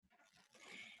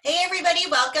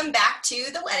welcome back to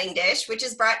The Wedding Dish, which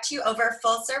is brought to you over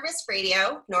full-service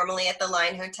radio, normally at the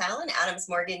Line Hotel in Adams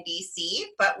Morgan, D.C.,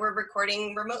 but we're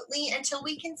recording remotely until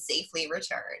we can safely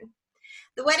return.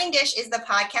 The Wedding Dish is the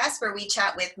podcast where we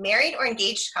chat with married or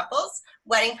engaged couples,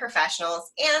 wedding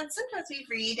professionals, and sometimes we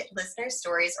read listeners'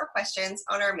 stories or questions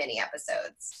on our mini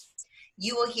episodes.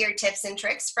 You will hear tips and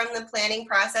tricks from the planning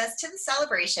process to the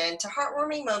celebration to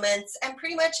heartwarming moments and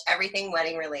pretty much everything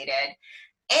wedding related.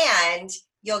 And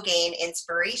you'll gain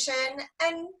inspiration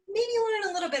and maybe learn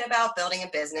a little bit about building a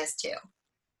business too.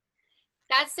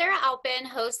 That's Sarah Alpin,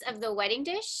 host of The Wedding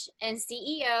Dish and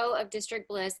CEO of District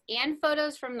Bliss and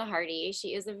Photos from the Hardy.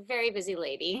 She is a very busy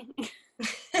lady.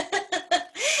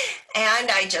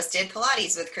 And I just did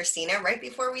Pilates with Christina right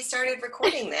before we started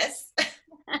recording this.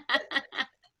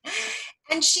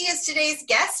 And she is today's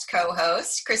guest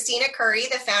co-host, Christina Curry,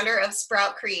 the founder of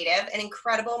Sprout Creative, an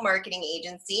incredible marketing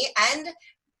agency, and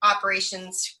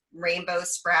Operations Rainbow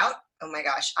Sprout. Oh my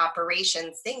gosh,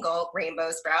 Operation Single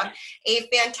Rainbow Sprout, a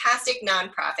fantastic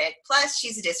nonprofit. Plus,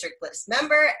 she's a District Bliss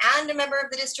member and a member of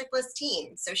the District Bliss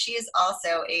team. So she is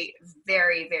also a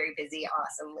very, very busy,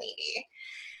 awesome lady.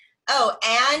 Oh,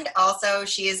 and also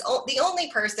she is the only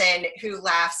person who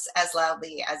laughs as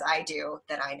loudly as I do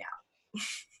that I know.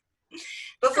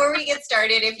 Before we get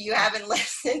started, if you haven't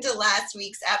listened to last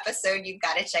week's episode, you've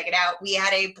got to check it out. We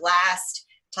had a blast.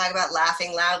 Talk about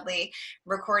laughing loudly,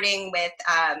 recording with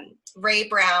Ray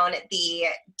Brown, the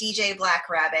DJ Black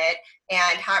Rabbit,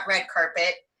 and Hot Red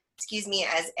Carpet,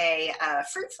 as a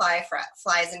fruit fly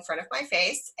flies in front of my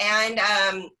face. And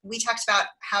we talked about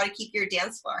how to keep your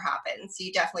dance floor hopping, so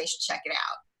you definitely should check it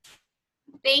out.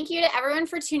 Thank you to everyone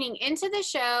for tuning into the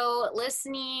show,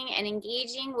 listening, and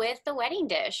engaging with The Wedding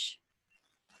Dish.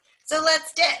 So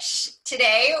let's dish.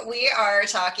 Today we are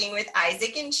talking with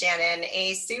Isaac and Shannon,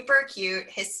 a super cute,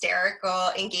 hysterical,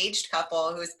 engaged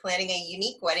couple who's planning a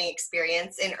unique wedding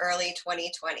experience in early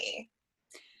 2020.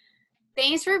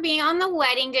 Thanks for being on The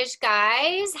Wedding Dish,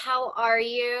 guys. How are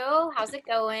you? How's it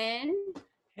going?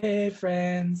 Hey,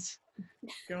 friends.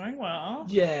 Going well.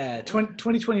 Yeah,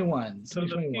 2021. So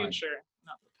 2021. the future,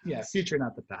 not the past. Yeah, future,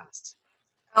 not the past.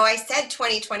 Oh, I said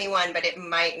 2021, but it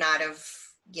might not have,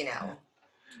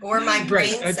 or my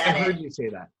brain Right. said I heard you say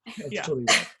that. That's Yeah. totally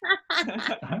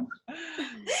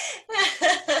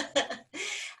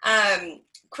right.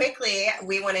 Quickly,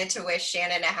 we wanted to wish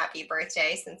Shannon a happy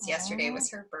birthday since yesterday was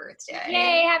her birthday.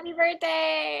 Yay, happy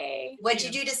birthday. What'd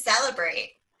you do to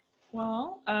celebrate?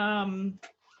 Well,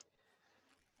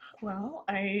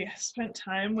 I spent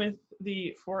time with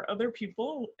the 4 other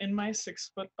people in my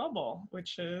 6-foot bubble,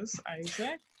 which is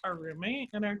Isaac, our roommate,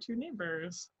 and our 2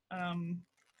 neighbors.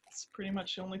 It's pretty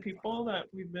much the only people that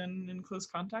we've been in close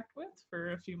contact with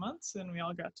for a few months, and we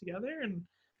all got together, and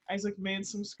Isaac made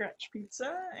some scratch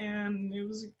pizza, and it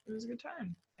was a good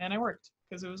time. And I worked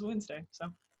because it was Wednesday,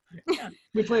 so yeah.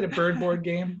 We played a bird board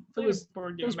game. It was a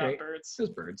board it game was about great. birds. It was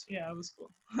birds. Yeah, it was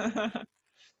cool.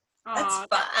 That's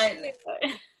fun.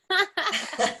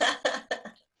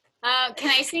 Can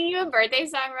I sing you a birthday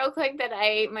song real quick that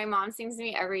my mom sings to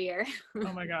me every year?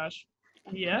 Oh my gosh.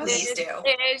 Yes. Please do.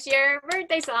 It is your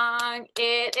birthday song.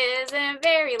 It isn't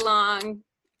very long.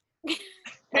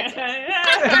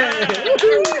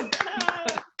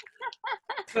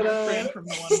 Fran from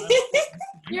the one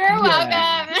You're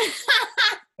welcome.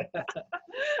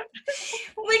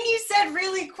 When you said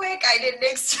really quick, I didn't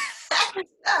expect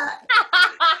that.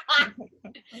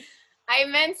 I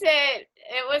meant it.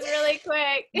 It was really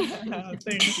quick.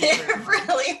 Thank you. It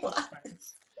really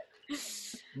was.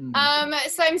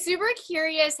 So I'm super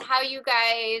curious how you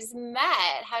guys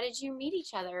met. How did you meet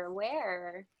each other?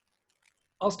 Where?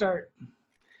 I'll start.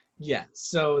 Yeah,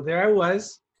 so there I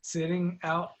was sitting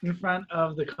out in front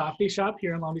of the coffee shop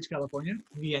here in Long Beach, California,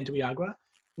 Viento y Agua,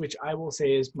 which I will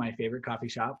say is my favorite coffee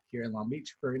shop here in Long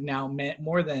Beach for now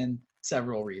more than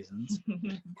several reasons.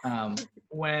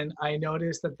 When I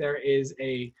noticed that there is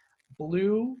a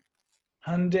blue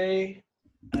Hyundai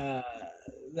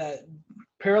that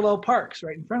parallel parks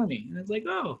right in front of me, and it's like,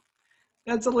 oh,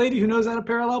 that's a lady who knows how to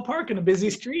parallel park in a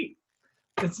busy street.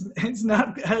 It's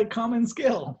not a common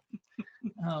skill.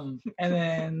 And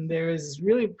then there's this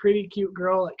really pretty cute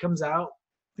girl that comes out.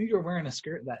 I think you were wearing a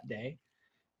skirt that day.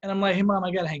 And I'm like, hey, Mom,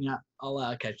 I got to hang up.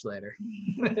 I'll catch you later.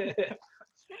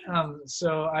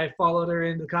 So I followed her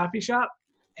into the coffee shop,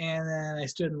 and then I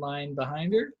stood in line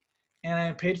behind her, and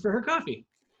I paid for her coffee.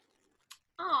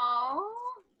 Aww.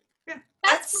 Yeah.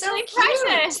 That's so really cute.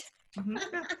 precious. And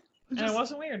it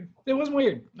wasn't weird. It wasn't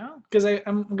weird, No. because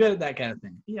I'm good at that kind of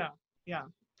thing. Yeah. Yeah.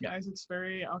 Isaac's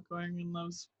very outgoing and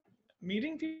loves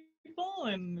meeting people,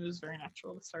 and it was very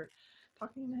natural to start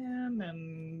talking to him,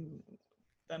 and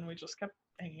then we just kept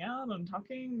hanging out and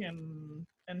talking,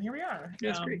 and here we are.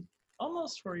 That's great.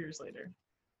 Almost 4 years later.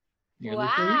 Nearly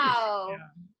 4 years. Wow. Yeah,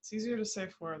 it's easier to say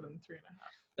 4 than 3.5.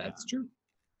 That's true.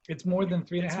 It's more than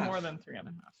 3.5. It's more than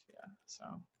 3.5. Yeah. So.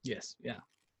 Yes. Yeah.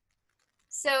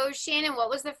 So Shannon, what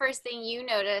was the first thing you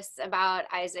noticed about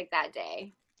Isaac that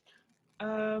day?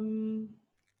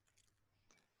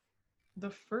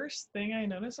 The first thing I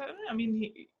noticed, I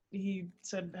mean, he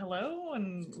said hello,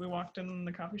 and we walked in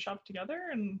the coffee shop together,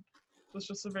 and was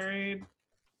just a very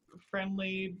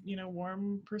friendly,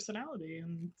 warm personality.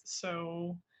 And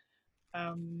so,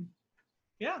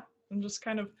 yeah, I'm just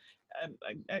kind of,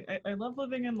 I love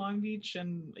living in Long Beach,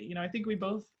 and I think we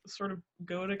both sort of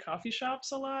go to coffee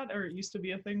shops a lot, or it used to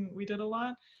be a thing we did a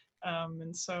lot.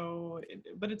 And so,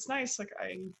 but it's nice. Like,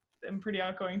 I am pretty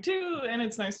outgoing too, and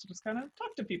it's nice to just kind of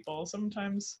talk to people.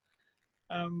 Sometimes,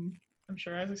 I'm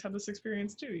sure Isaac's had this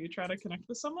experience too. You try to connect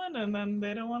with someone, and then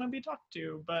they don't want to be talked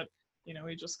to, but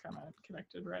we just kind of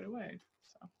connected right away.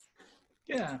 So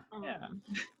Yeah. yeah.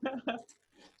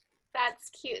 That's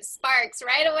cute. Sparks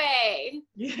right away.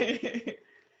 Yeah.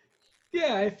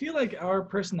 Yeah, I feel like our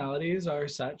personalities are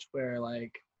such where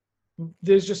like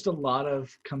there's just a lot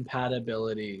of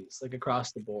compatibilities like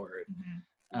across the board.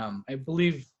 Mm-hmm. I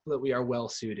believe that we are well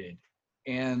suited,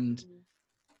 and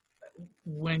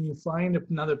when you find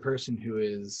another person who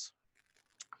is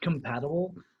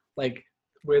compatible, like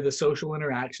where the social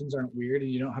interactions aren't weird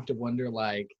and you don't have to wonder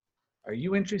like, are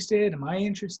you interested? Am I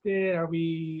interested? Are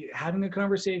we having a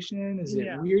conversation? Is it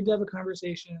weird to have a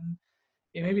conversation?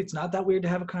 Yeah, maybe it's not that weird to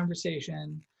have a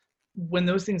conversation. When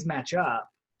those things match up,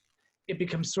 it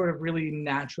becomes sort of really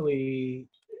naturally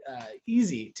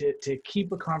easy to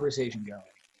keep a conversation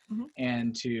going,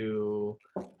 and to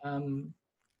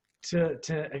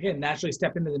again naturally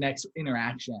step into the next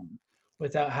interaction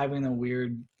without having a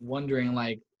weird wondering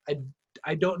like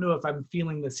I don't know if I'm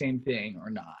feeling the same thing or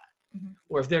not,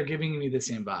 or if they're giving me the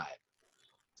same vibe.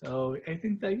 So I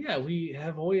think that we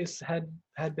have always had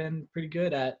been pretty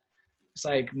good at just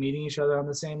like meeting each other on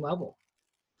the same level.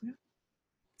 Yeah.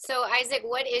 So Isaac,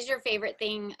 what is your favorite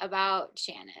thing about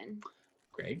Shannon?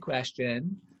 Great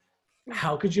question.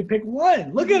 How could you pick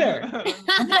one? Look at her.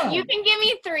 You can give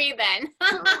me 3 then.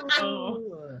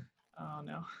 Oh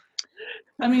no.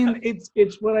 I mean,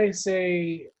 it's what I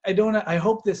say. I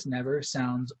hope this never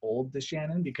sounds old to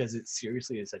Shannon, because it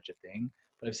seriously is such a thing.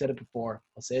 But I've said it before.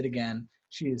 I'll say it again.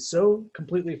 She is so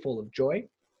completely full of joy.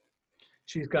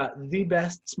 She's got the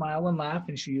best smile and laugh,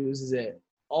 and she uses it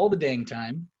all the dang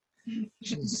time.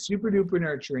 She's super duper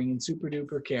nurturing and super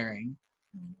duper caring.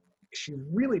 She's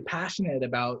really passionate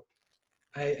about.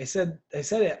 I said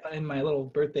it in my little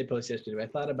birthday post yesterday. I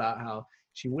thought about how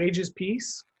she wages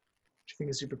peace, which I think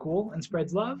is super cool, and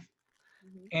spreads love.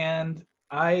 And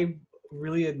I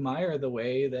really admire the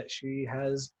way that she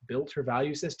has built her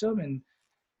value system, and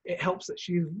it helps that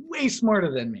she's way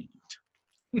smarter than me.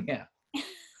 Yeah.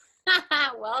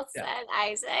 Well said,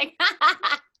 Isaac.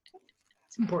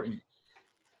 It's important.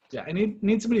 Yeah, I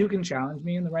need somebody who can challenge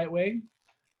me in the right way.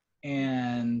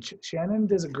 And Shannon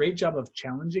does a great job of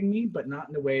challenging me, but not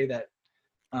in a way that's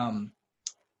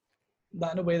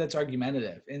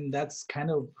argumentative. And that's kind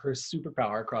of her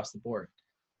superpower across the board.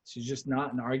 She's just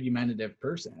not an argumentative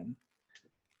person.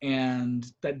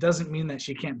 And that doesn't mean that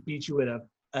she can't beat you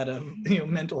at a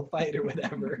mental fight or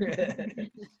whatever.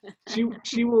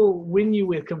 she will win you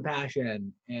with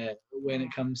compassion when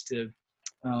it comes to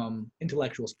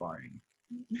intellectual sparring.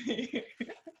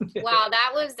 Wow,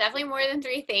 that was definitely more than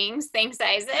 3 things. Thanks,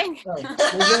 Isaac. Was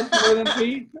that more than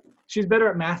 3? She's better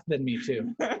at math than me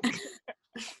too.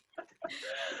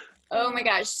 Oh my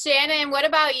gosh. Shannon, what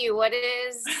about you? What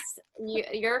is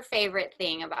your favorite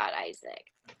thing about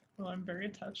Isaac? Well, I'm very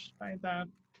touched by that.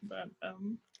 But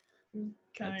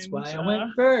that's why I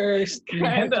went first. You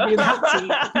have to be in the hot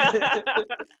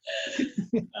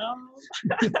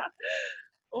seat.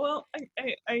 Well,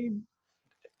 I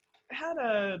had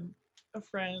a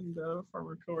friend, a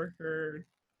former coworker.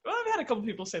 Well, I've had a couple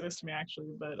people say this to me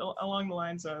actually, but along the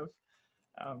lines of,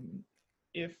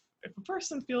 if a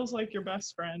person feels like your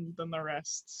best friend, then the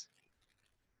rest,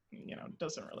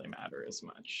 doesn't really matter as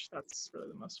much. That's really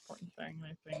the most important thing.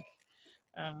 I think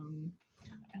I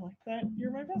like that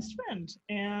you're my best friend,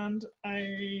 and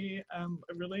I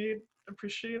really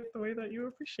appreciate the way that you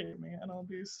appreciate me in all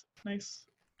these nice,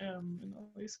 in all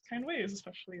these kind ways,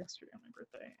 especially yesterday on my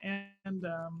birthday.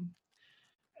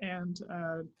 And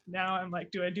now I'm like,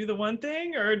 do I do the one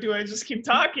thing or do I just keep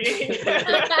talking?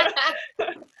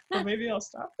 Well, maybe I'll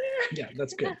stop there. Yeah,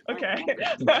 that's good. Okay.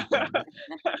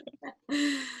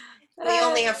 We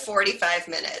only have 45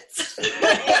 minutes.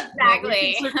 Exactly.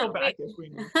 We can circle back if we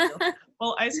need to.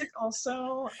 Well, Isaac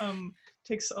also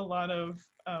takes a lot of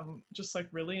just like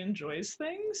really enjoys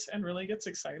things and really gets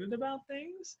excited about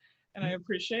things, and I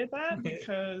appreciate that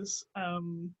because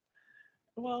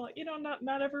well, you know,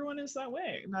 not everyone is that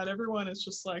way. Not everyone is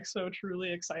just like so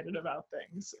truly excited about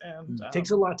things, and It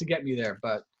takes a lot to get me there,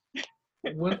 but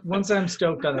once I'm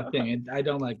stoked on a thing, I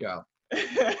don't let go.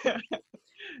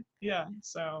 yeah,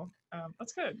 so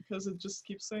that's good because it just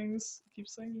keeps things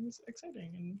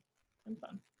exciting and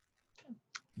fun. I'm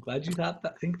glad you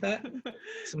think that.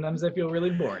 Sometimes I feel really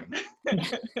boring.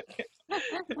 Definitely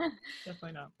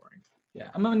not boring. Yeah,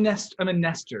 I'm a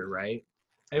nester, right?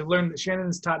 I've learned,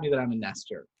 Shannon's taught me that I'm a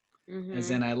nester.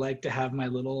 As in, I like to have my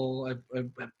little, I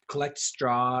collect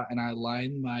straw and I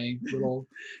line my little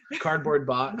cardboard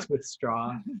box with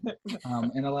straw.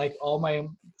 And I like all my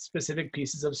specific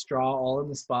pieces of straw all in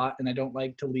the spot, and I don't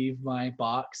like to leave my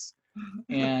box.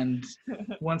 And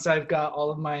once I've got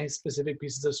all of my specific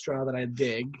pieces of straw that I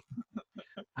dig,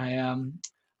 I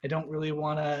don't really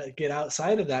want to get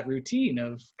outside of that routine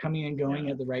of coming and going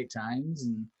at the right times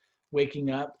and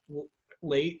waking up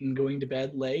late and going to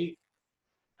bed late.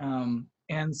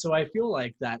 And so I feel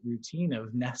like that routine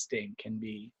of nesting can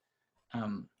be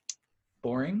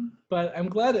boring, but I'm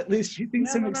glad at least she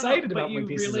thinks I'm excited about my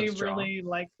pieces of straw. You really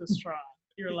like the straw.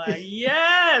 You're like,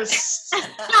 yes!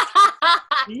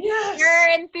 Yes! You're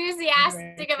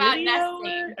enthusiastic about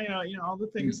nesting. You know, all the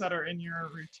things that are in your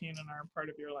routine and are part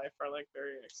of your life are like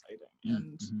very exciting.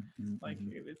 And like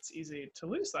it's easy to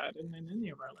lose that in any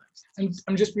of our lives.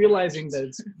 I'm just realizing that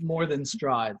it's more than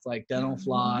straw. It's like dental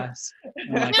floss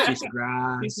and like a piece of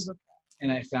grass. And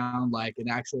I found like an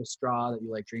actual straw that you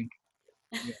like drink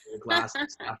your glass and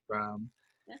stuff from.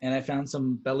 And I found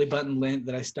some belly button lint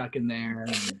that I stuck in there.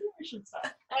 And,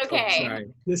 okay. Oh,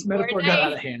 sorry. This metaphor got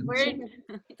out of hand. We're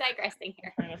digressing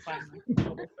here. Trying to find the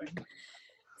little thing.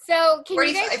 So can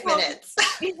 45 you guys minutes.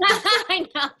 I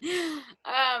know.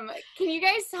 Can you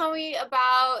guys tell me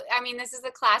about, I mean, this is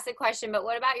a classic question, but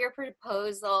what about your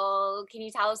proposal? Can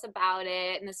you tell us about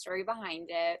it and the story behind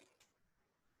it?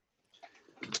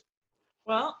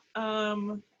 Well,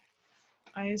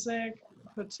 Isaac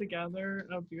put together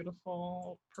a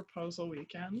beautiful proposal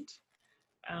weekend.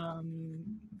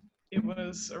 It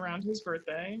was around his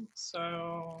birthday,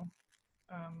 so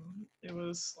it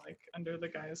was like under the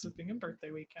guise of being a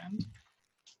birthday weekend.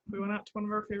 We went out to one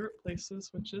of our favorite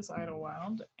places, which is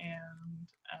Idlewild, and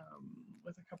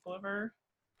with a couple of our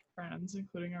friends,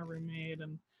 including our roommate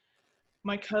and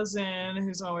my cousin,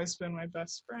 who's always been my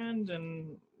best friend,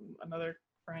 and another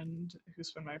friend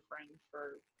who's been my friend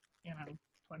for,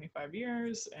 25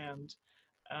 years, and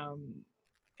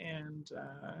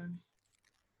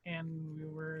we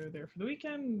were there for the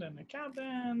weekend in a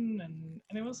cabin, and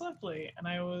it was lovely. And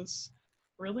I was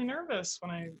really nervous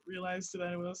when I realized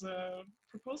that it was a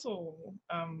proposal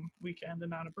weekend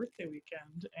and not a birthday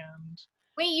weekend. And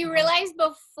wait, you realized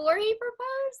before he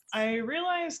proposed? I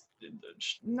realized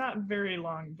not very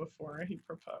long before he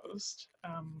proposed.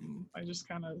 I just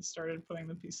kind of started putting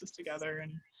the pieces together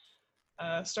and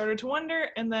started to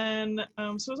wonder. And then,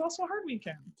 so it was also a hard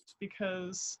weekend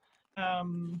because,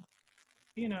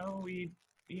 we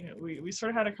sort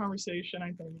of had a conversation,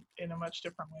 I think, in a much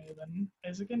different way than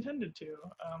Isaac intended to,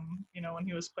 when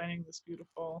he was planning this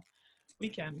beautiful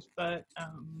weekend. But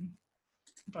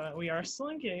we are still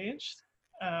engaged.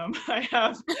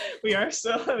 We are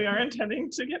intending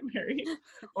to get married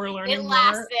or learning it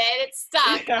lasted, more. It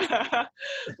stuck. Yeah.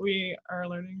 We are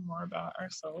learning more about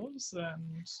ourselves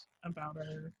and about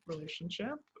our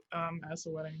relationship as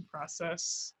the wedding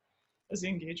process, as the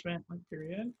engagement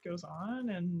period goes on,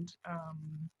 and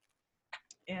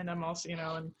I'm also,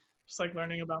 and just like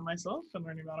learning about myself and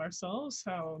learning about ourselves,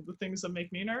 how the things that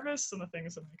make me nervous and the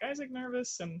things that make Isaac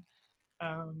nervous, and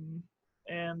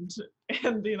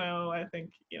I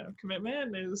think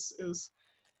commitment is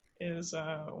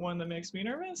one that makes me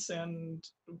nervous,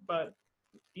 but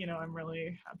I'm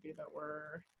really happy that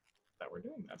we're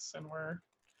doing this, and we're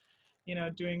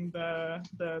doing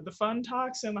the fun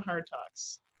talks and the hard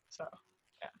talks. So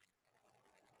yeah,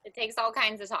 it takes all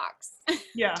kinds of talks.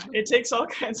 Yeah, it takes all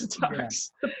kinds of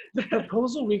talks. Yeah. The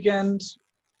proposal weekend,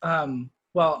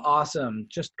 awesome,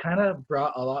 just kind of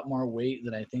brought a lot more weight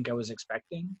than I think I was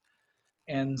expecting.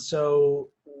 And so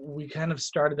we kind of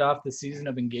started off the season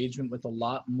of engagement with a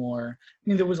lot more. I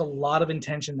mean, there was a lot of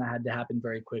intention that had to happen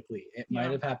very quickly. It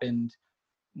might have happened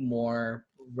more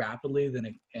rapidly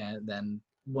than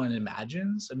one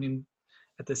imagines. I mean,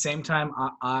 at the same time,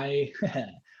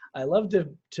 I love to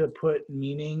put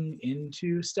meaning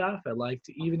into stuff. I like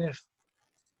to, even if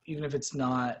it's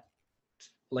not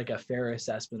like a fair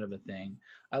assessment of a thing.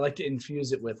 I like to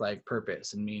infuse it with like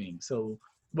purpose and meaning. So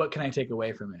what can I take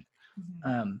away from it?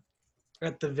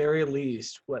 At the very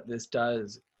least, what this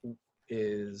does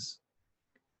is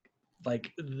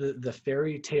like the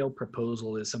fairy tale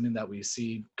proposal is something that we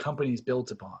see companies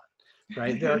built upon,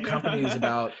 right? There are companies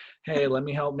about, hey, let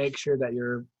me help make sure that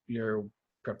your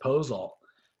proposal,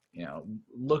 you know,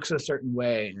 looks a certain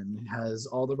way and has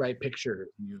all the right pictures.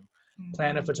 You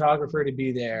plan a photographer to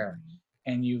be there,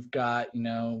 and you've got, you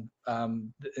know,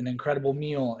 an incredible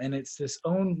meal, and it's this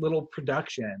own little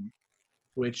production,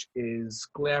 which is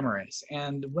glamorous.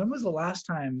 And when was the last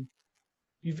time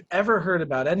you've ever heard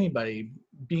about anybody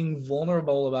being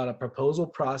vulnerable about a proposal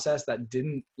process that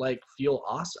didn't like feel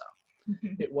awesome?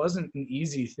 It wasn't an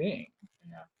easy thing.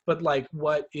 Yeah. But like,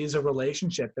 what is a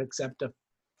relationship except a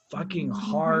fucking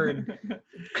hard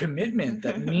commitment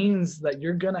that means that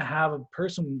you're gonna have a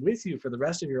person with you for the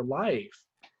rest of your life?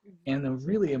 And a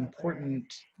really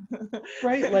important,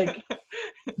 right? Like,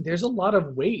 there's a lot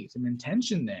of weight and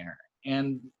intention there.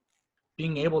 And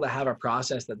being able to have a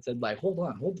process that said, like, hold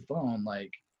on, hold the phone,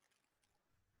 like,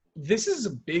 this is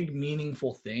a big,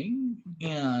 meaningful thing,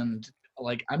 and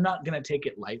like, I'm not gonna take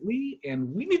it lightly,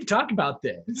 and we need to talk about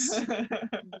this.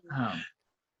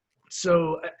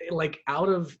 So, like, out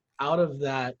of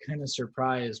that kind of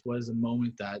surprise was a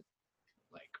moment that,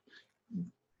 like,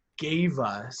 gave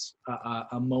us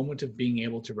a moment of being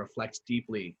able to reflect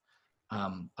deeply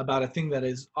about a thing that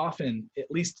is often, at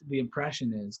least the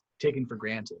impression is, taken for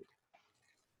granted.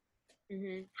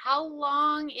 How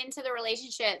long into the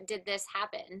relationship did this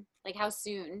happen? Like, how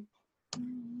soon?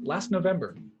 Last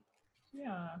November.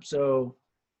 Yeah. So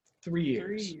 3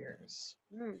 years. 3 years.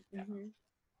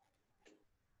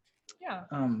 Yeah.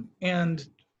 And,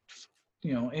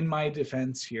 you know, in my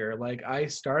defense here, like, I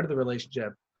started the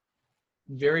relationship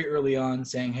very early on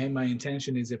saying, hey, my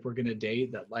intention is, if we're going to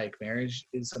date, that like marriage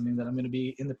is something that I'm going to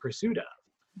be in the pursuit of.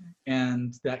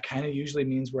 And that kind of usually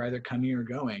means we're either coming or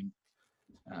going.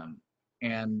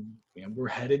 And you know, we're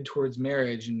headed towards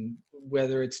marriage, and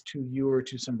whether it's to you or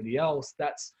to somebody else,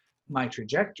 that's my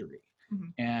trajectory.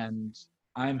 And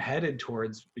I'm headed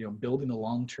towards, you know, building a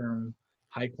long-term,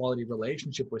 high-quality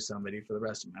relationship with somebody for the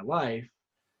rest of my life.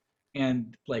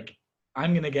 And like,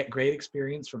 I'm going to get great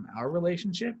experience from our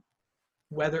relationship.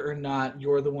 Whether or not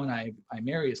you're the one I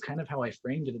marry is kind of how I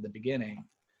framed it at the beginning.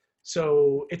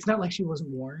 So it's not like she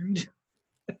wasn't warned.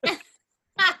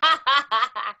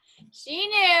 She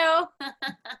knew.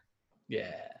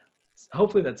 Yeah.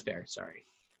 Hopefully that's fair. Sorry.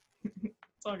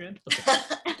 It's all good.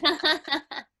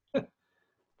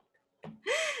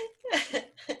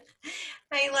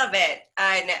 I love it.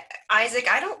 And Isaac,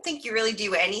 I don't think you really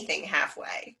do anything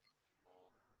halfway.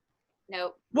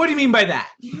 Nope. What do you mean by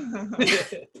that?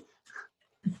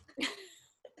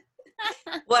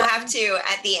 We'll have to,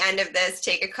 at the end of this,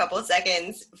 take a couple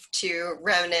seconds to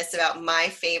reminisce about my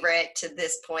favorite to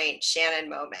this point Shannon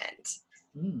moment.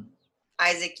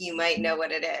 Isaac, you might know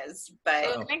what it is,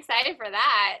 but I'm excited for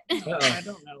that. I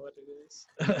don't know what it is.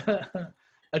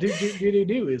 A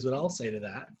do is what I'll say to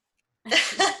that.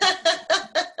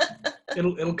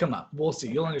 It'll come up. We'll see.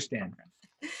 You'll understand.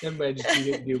 Everybody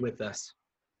just do with us.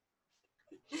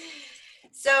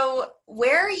 So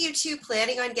where are you two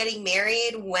planning on getting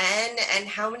married, when, and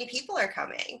how many people are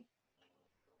coming?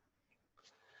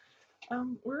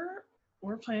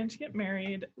 We're planning to get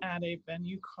married at a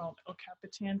venue called El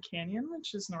Capitan Canyon,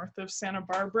 which is north of Santa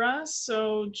Barbara.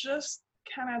 So just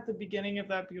kind of at the beginning of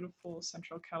that beautiful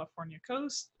Central California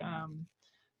coast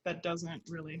that doesn't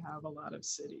really have a lot of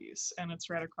cities. And it's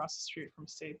right across the street from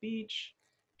State Beach.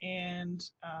 And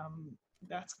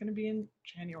that's going to be in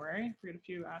January. I forget if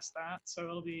you asked that. So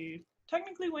it'll be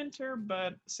technically winter,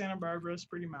 but Santa Barbara is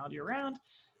pretty mild year round.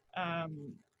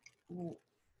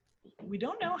 We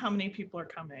don't know how many people are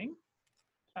coming.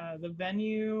 The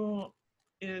venue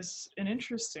is an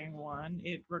interesting one.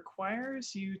 It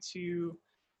requires you to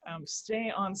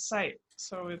stay on site.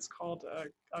 So it's called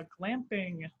a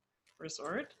glamping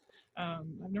resort.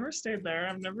 I've never stayed there.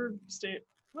 I've never stayed,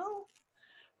 well,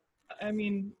 I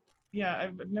mean, yeah,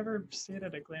 I've never stayed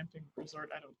at a glamping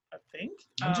resort, I think.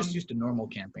 I'm just used to normal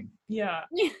camping. Yeah.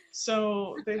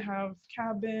 So they have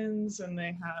cabins, and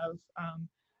they have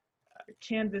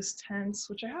canvas tents,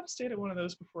 which I have stayed at one of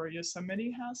those before.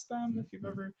 Yosemite has them. If you've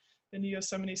ever been to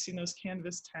Yosemite, seen those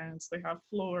canvas tents. They have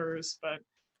floors, but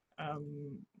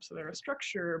so they're a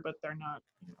structure, but they're not,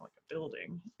 you know, like a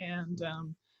building. And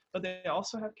but they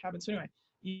also have cabins. So anyway,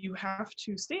 you have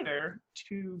to stay there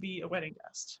to be a wedding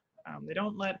guest. They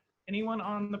don't let anyone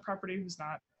on the property who's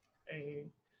not a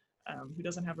who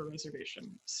doesn't have a reservation.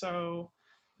 So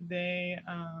they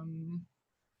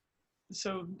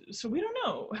so we don't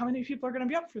know how many people are going to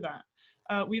be up for that.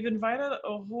 We've invited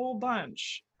a whole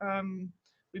bunch.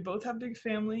 We both have big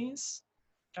families.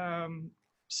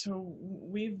 So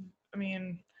I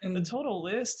mean, the total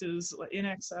list is in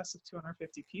excess of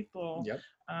 250 people. Yep.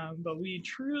 But we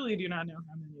truly do not know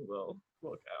how many will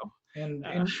go. And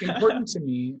important to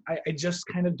me, I just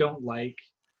kind of don't like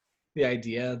the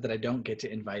idea that I don't get to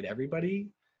invite everybody.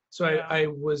 So Yeah.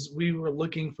 we were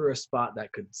looking for a spot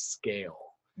that could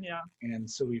scale. Yeah. And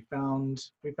so we found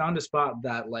a spot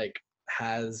that like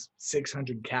has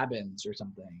 600 cabins or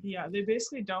something. Yeah, they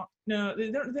basically don't. No,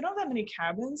 they don't have that many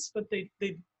cabins, but they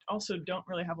also don't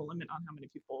really have a limit on how many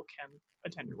people can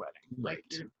attend your wedding. Right.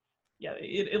 Like, yeah,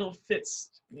 it'll fit,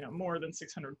 more than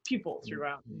 600 people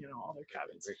throughout, all their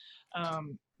cabins.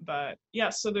 Right. But yeah,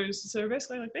 so there's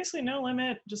basically no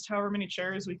limit, just however many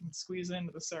chairs we can squeeze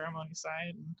into the ceremony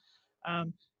side.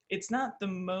 And it's not the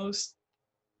most,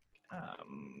 I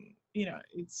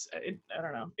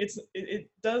don't know. It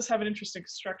does have an interesting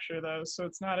structure though, so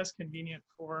it's not as convenient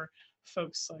for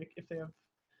folks like if they have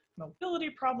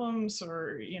mobility problems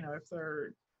or if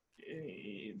they're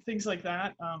things like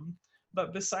that.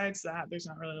 But besides that, there's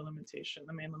not really a limitation.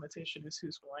 The main limitation is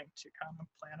who's willing to come and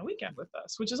plan a weekend with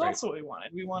us, which is also what we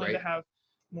wanted. We wanted to have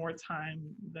more time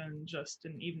than just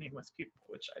an evening with people,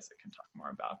 which Isaac can talk more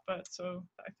about. But so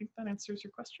I think that answers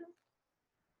your question.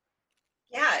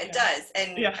 Yeah, it does.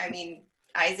 And I mean,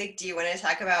 Isaac, do you want to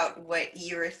talk about what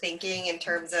you were thinking in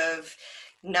terms of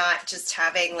not just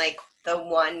having like the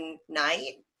one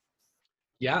night?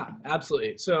 Yeah,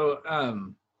 absolutely. So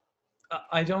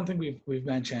I don't think we've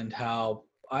mentioned how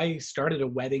I started a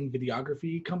wedding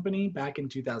videography company back in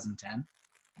 2010.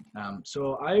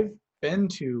 So I've been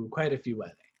to quite a few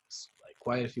weddings,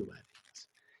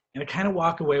 and I kind of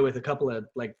walk away with a couple of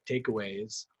like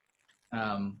takeaways.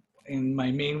 And my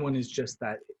main one is just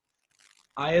that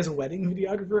I, as a wedding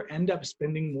videographer, end up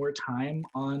spending more time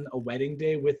on a wedding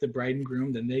day with the bride and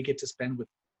groom than they get to spend with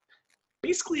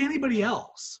basically anybody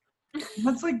else. And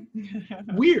that's like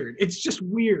weird. It's just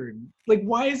weird. Like,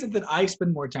 why is it that I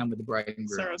spend more time with the bride and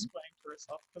groom? Sarah's playing for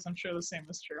herself because I'm sure the same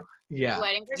is true. Yeah.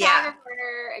 Wedding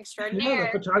photographer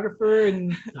extraordinaire. The photographer,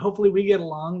 and hopefully we get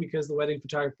along because the wedding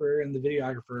photographer and the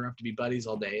videographer have to be buddies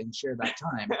all day and share that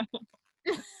time.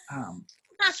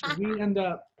 So we end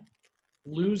up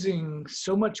losing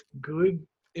so much good,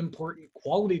 important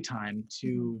quality time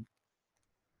to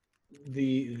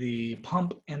the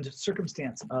pump and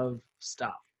circumstance of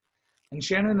stuff. And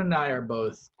Shannon and I are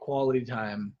both quality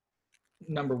time,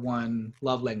 #1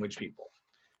 love language people.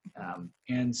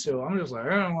 And so I'm just like,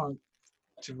 I don't want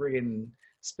to friggin'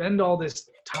 spend all this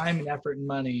time and effort and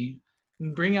money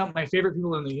and bring out my favorite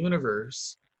people in the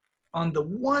universe on the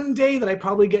one day that I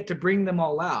probably get to bring them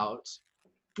all out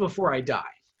before I die.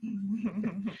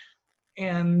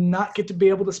 And not get to be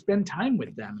able to spend time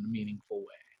with them in a meaningful way.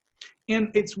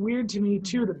 And it's weird to me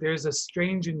too that there's a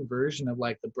strange inversion of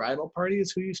like the bridal party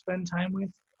is who you spend time with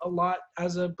a lot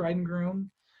as a bride and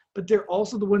groom, but they're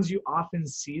also the ones you often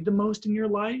see the most in your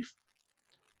life.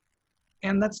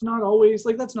 And that's not always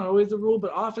the rule,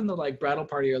 but often the like bridal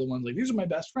party are the ones like, these are my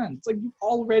best friends. It's like you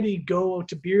already go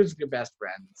to beers with your best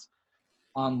friends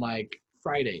on like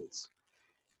Fridays.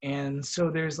 And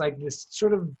so there's like this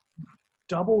sort of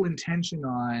double intention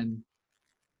on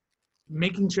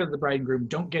making sure that the bride and groom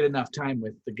don't get enough time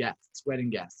with the guests, wedding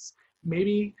guests.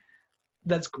 Maybe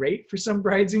that's great for some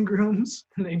brides and grooms,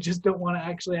 and they just don't want to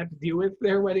actually have to deal with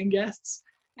their wedding guests,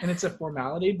 and it's a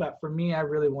formality. But for me, I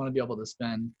really want to be able to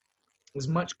spend as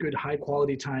much good, high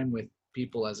quality time with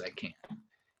people as I can.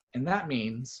 And that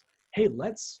means, hey,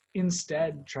 let's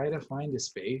instead try to find a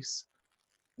space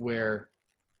where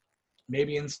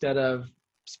maybe instead of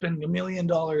spending $1 million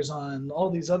on all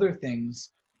these other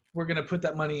things, we're going to put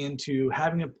that money into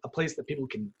having a place that people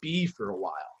can be for a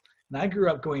while. And I grew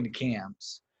up going to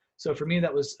camps. So for me,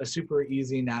 that was a super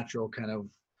easy, natural kind of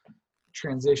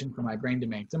transition for my brain to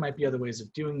make. There might be other ways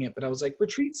of doing it, but I was like,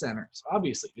 retreat centers,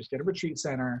 obviously, just get a retreat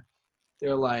center.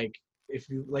 They're like,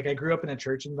 I grew up in a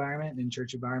church environment, and in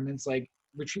church environments, like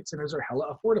retreat centers are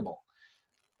hella affordable.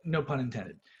 No pun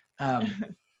intended.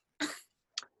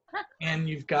 And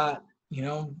you've got,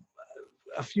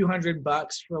 a few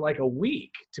 $100 for like a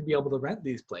week to be able to rent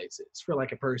these places for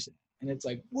like a person. And it's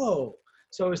like, whoa.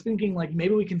 So I was thinking like,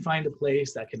 maybe we can find a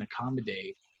place that can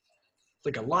accommodate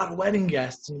like a lot of wedding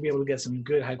guests and be able to get some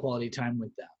good high quality time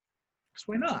with them. Because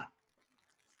why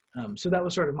not? So that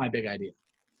was sort of my big idea.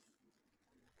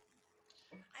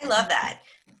 I love that.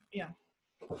 Yeah.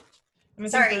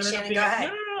 Sorry, Shannon, go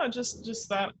ahead. No, just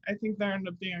that I think there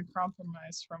ended up being a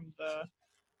compromise from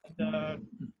the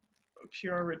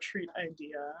pure retreat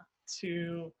idea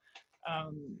to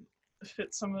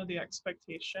fit some of the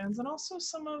expectations, and also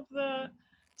some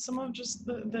of just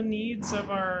the needs of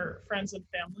our friends and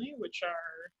family, which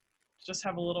are just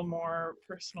have a little more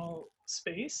personal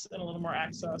space and a little more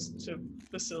access to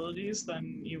facilities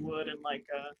than you would in like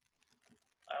a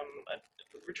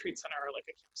retreat center or like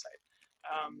a campsite.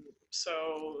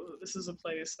 So this is a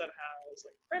place that has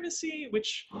like privacy,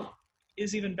 which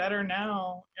is even better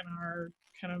now in our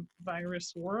kind of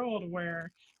virus world,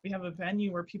 where we have a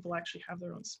venue where people actually have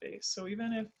their own space. So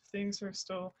even if things are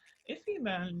still iffy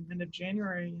then end of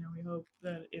January, we hope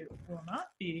that it will not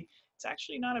be. It's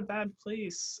actually not a bad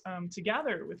place to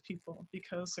gather with people,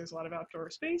 because there's a lot of outdoor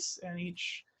space and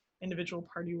each individual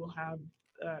party will have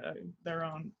their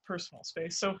own personal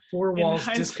space. So 4 walls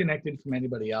disconnected from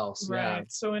anybody else. Right. Yeah.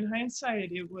 So in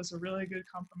hindsight, it was a really good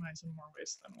compromise in more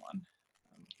ways than one.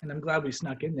 And I'm glad we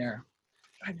snuck in there.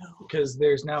 I know. Because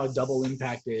there's now a double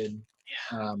impacted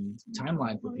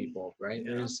timeline for people, right?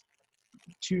 Yeah. There's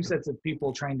 2 sets of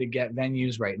people trying to get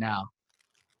venues right now.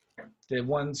 The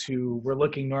ones who were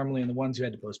looking normally and the ones who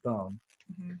had to postpone.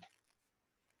 Mm-hmm.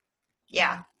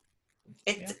 Yeah.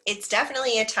 It's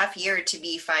definitely a tough year to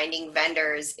be finding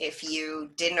vendors if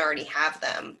you didn't already have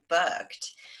them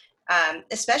booked,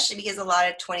 especially because a lot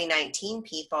of 2019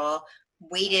 people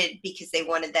waited because they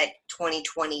wanted that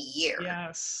 2020 year.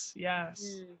 Yes. Yeah.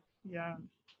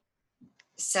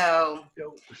 So,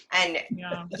 and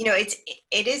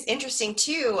it is interesting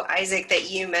too, Isaac,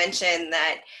 that you mentioned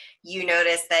that you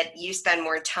noticed that you spend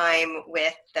more time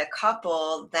with the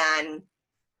couple than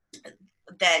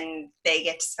they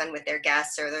get to spend with their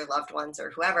guests or their loved ones or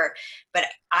whoever. But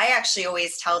I actually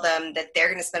always tell them that they're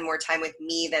going to spend more time with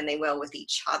me than they will with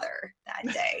each other that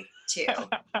day too.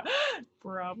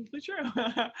 Probably true.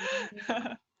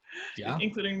 Yeah.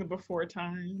 Including the before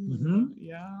time. Mm-hmm.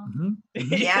 Yeah.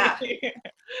 Mm-hmm. Yeah.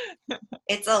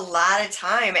 It's a lot of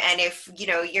time. And if,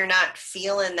 you're not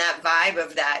feeling that vibe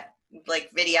of that,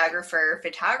 like videographer,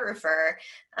 photographer,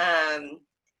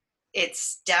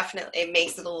 it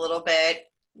makes it a little bit,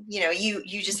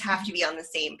 you just have to be on the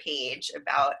same page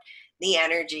about the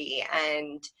energy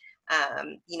and,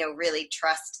 really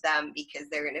trust them, because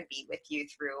they're going to be with you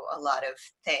through a lot of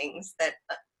things that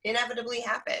inevitably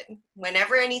happen.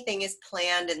 Whenever anything is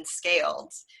planned and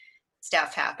scaled,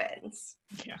 stuff happens.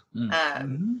 Yeah.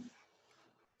 Mm-hmm.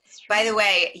 By the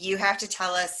way, you have to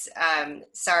tell us,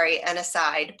 sorry, an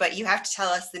aside, but you have to tell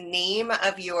us the name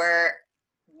of your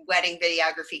wedding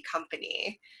videography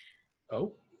company.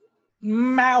 Oh,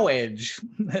 Mawwiage.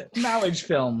 Mawwiage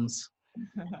Films.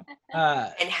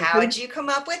 And how'd you come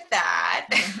up with that?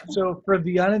 So for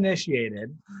the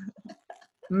uninitiated,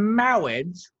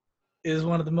 Mawwiage is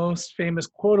one of the most famous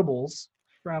quotables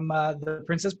from The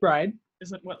Princess Bride.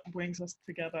 Is it what brings us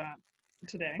together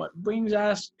today? What brings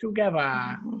us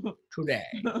together today.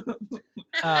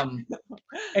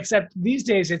 Except these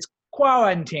days it's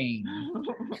quarantine.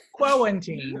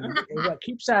 Quarantine is what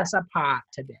keeps us apart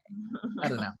today. I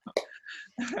don't know.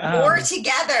 Or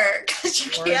together, because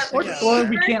you can't leave. Or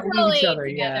we can't leave each other.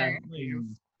 Together. Yeah.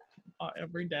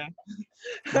 Every day.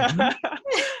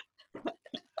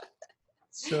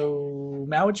 So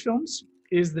Mawwiage Films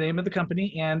is the name of the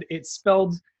company, and it's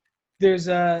spelled,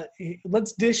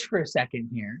 let's dish for a second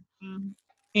here. Mm-hmm.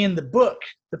 In the book,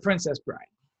 The Princess Bride,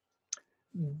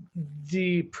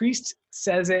 the priest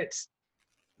says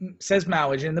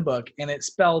Mawwiage in the book, and it's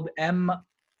spelled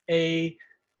Mawidge,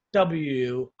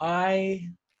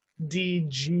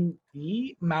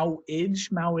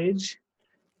 Mawwiage.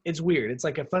 It's weird. It's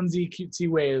like a funsy, cutesy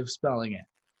way of spelling it.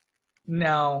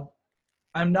 Now,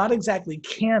 I'm not exactly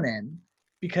canon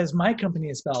because my company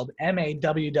is spelled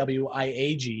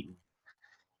Mawwiage,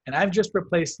 and I've just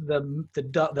replaced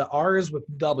the R's with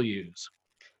W's.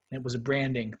 And it was a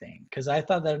branding thing because I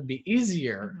thought that would be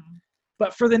easier. Mm-hmm.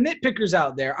 But for the nitpickers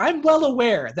out there, I'm well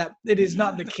aware that it is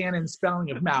not the canon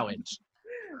spelling of Mawwiage.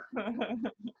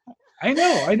 I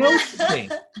know what you're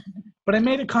saying. But I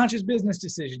made a conscious business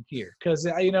decision here because,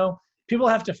 people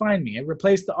have to find me. I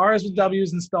replaced the R's with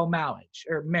W's and spell Mawwiage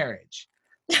or marriage.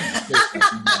 10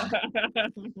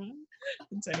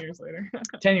 years later.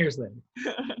 10 years later.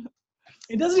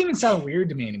 It doesn't even sound weird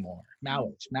to me anymore.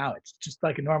 Mawwiage. Just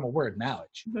like a normal word,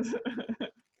 Mawwiage. That's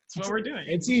what we're doing.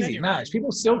 It's easy, Mawwiage.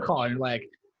 People still call it like,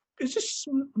 is this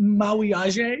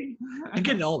Mawwiage? I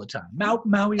get it all the time.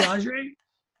 Mawwiage?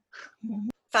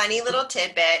 Funny little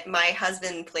tidbit, my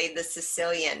husband played the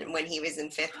Sicilian when he was in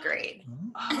 5th grade.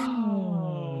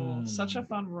 Oh, such a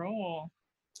fun role.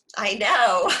 I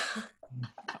know.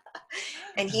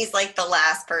 And he's like the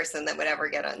last person that would ever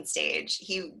get on stage.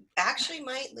 He actually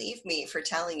might leave me for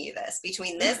telling you this.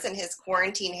 Between this and his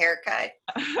quarantine haircut,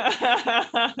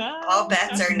 all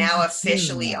bets are now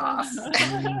officially off.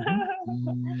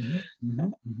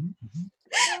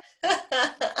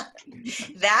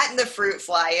 That and the fruit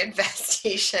fly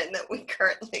infestation that we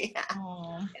currently have.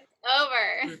 Oh,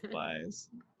 Over. fruit flies.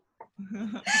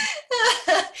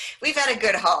 We've had a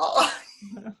good haul.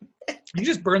 You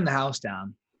just burned the house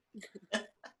down.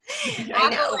 I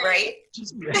know, right?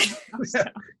 Just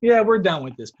Yeah, we're done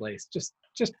with this place. Just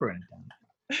burn it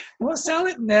down. We'll sell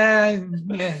it. Nah,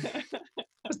 yeah.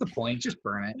 What's the point? Just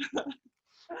burn it.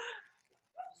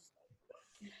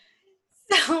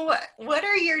 So, what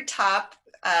are your top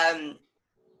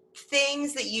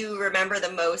things that you remember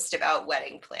the most about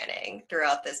wedding planning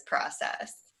throughout this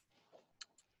process?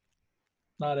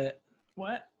 Not it.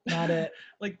 What? Not it.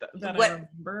 Like that What? I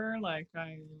remember? Like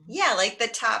Yeah, like the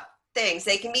top things.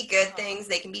 They can be good things,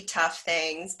 they can be tough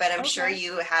things, but I'm sure Okay.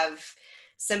 you have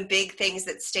some big things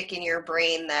that stick in your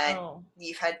brain that Oh.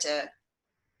 you've had to.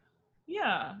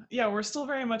 Yeah, we're still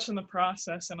very much in the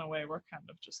process in a way. We're kind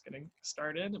of just getting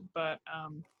started, but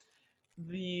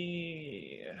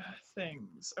the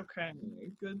things, okay,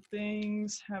 good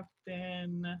things have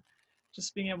been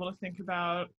just being able to think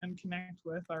about and connect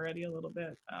with already a little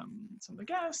bit some of the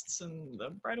guests and the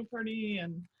bridal party,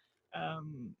 and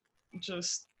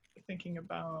just thinking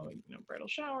about, you know, bridal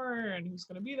shower and who's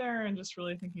going to be there, and just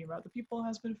really thinking about the people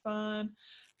has been fun.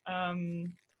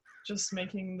 Just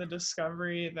making the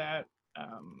discovery that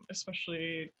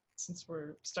especially since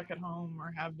we're stuck at home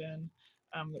or have been,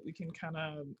 that we can kind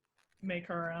of make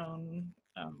our own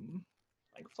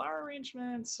like flower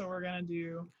arrangements. So we're gonna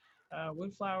do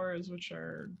wood flowers, which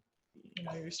are, you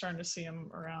know, you're starting to see them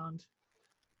around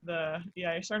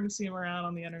you're starting to see them around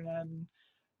on the internet, and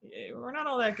we're not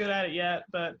all that good at it yet,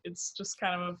 but it's just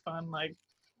kind of a fun, like,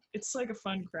 it's like a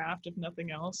fun craft if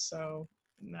nothing else. So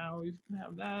now we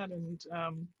have that, and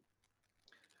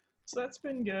so that's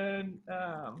been good.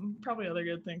 Probably other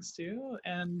good things too.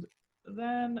 And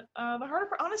then the harder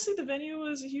part, honestly, the venue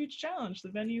was a huge challenge. The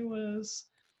venue was,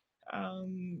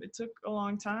 it took a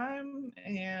long time,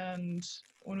 and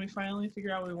when we finally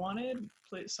figured out what we wanted,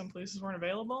 some places weren't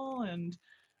available, and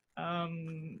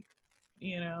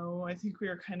you know, I think we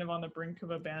were kind of on the brink of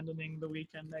abandoning the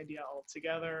weekend idea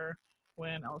altogether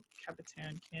when El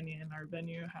Capitan Canyon, our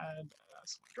venue, had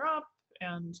some drop.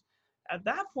 And at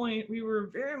that point, we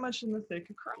were very much in the thick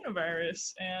of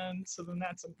coronavirus. And so then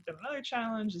that's been another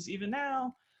challenge, is even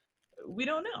now, we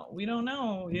don't know. We don't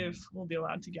know if we'll be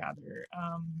allowed to gather.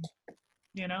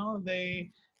 You know, they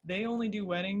only do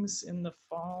weddings in the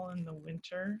fall and the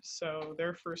winter. So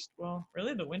their first, well,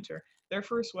 really the winter, their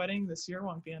first wedding this year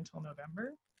won't be until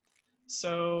November.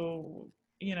 So,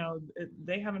 you know,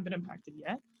 they haven't been impacted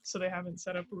yet. So they haven't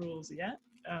set up rules yet.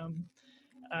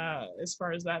 As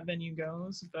far as that venue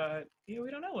goes, but you know,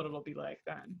 we don't know what it'll be like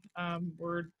then.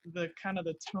 We're the kind of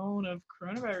the tone of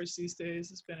coronavirus these days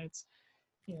has been, it's,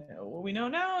 you know, what we know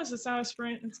now is it's not a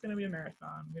sprint, it's going to be a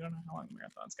marathon. We don't know how long the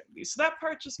marathon's going to be. So that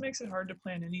part just makes it hard to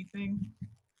plan anything.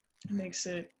 It makes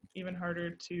it even harder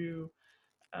to,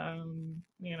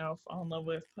 you know, fall in love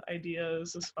with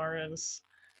ideas as far as,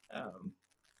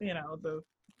 you know, the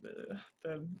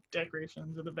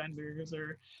decorations or the vendors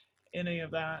or any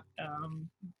of that.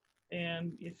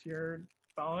 And if you're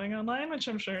following online, which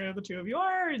I'm sure the two of you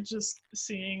are, just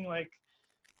seeing like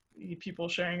people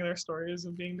sharing their stories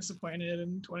of being disappointed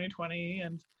in 2020,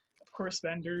 and of course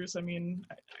vendors. I mean,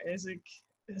 Isaac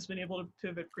has been able to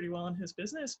pivot pretty well in his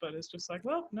business, but it's just like,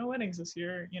 well, no weddings this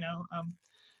year, you know,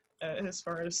 as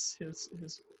far as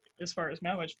as far as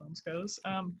Mawwiage Films goes.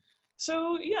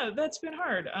 So yeah, that's been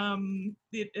hard.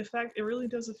 It really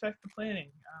does affect the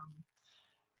planning.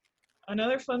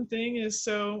 Another fun thing is,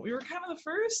 so we were kind of the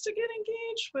first to get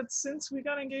engaged, but since we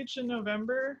got engaged in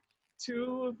November,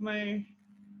 three of my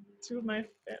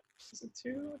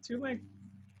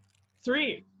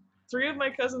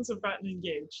cousins have gotten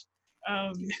engaged.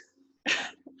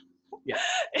 Yeah.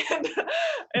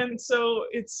 And so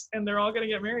they're all gonna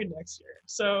get married next year.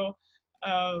 So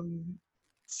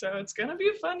so it's gonna be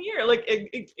a fun year. Like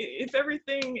if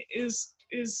everything is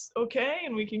okay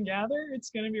and we can gather, it's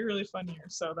gonna be a really fun year.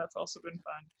 So that's also been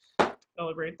fun to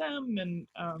celebrate them, and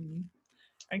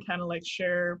kind of like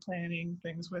share planning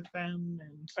things with them.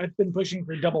 And I've been pushing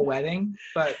for double wedding,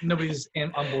 but nobody's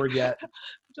on board yet.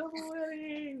 Double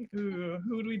wedding. Ooh,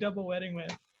 who would we double wedding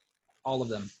with? All of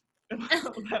them.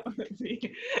 That would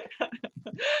be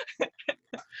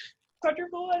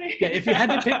quadruple wedding. Yeah, if you had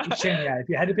to pick, Shane, if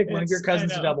you had to pick one of your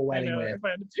cousins to double wedding with, if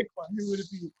I had to pick one, who would it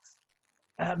be?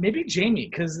 Maybe Jamie,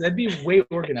 because that'd be way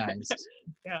organized.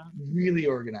 Yeah. Really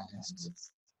organized.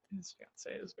 His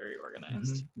fiance is very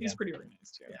organized. He's pretty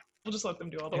organized too. Yeah. We'll just let them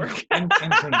do all the work. And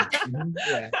clean.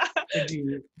 Yeah.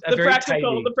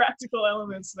 The practical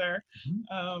elements there.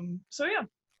 Mm-hmm. So yeah.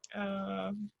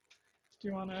 Do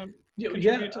you want to?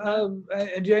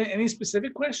 Any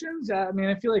specific questions? I mean,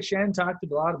 I feel like Shannon talked a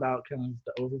lot about kind of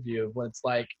the overview of what it's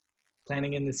like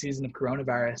planning in the season of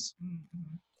coronavirus.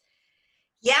 Mm-hmm.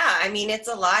 Yeah, I mean, it's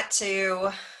a lot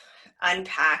to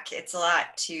unpack. It's a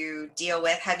lot to deal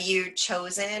with. Have you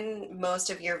chosen most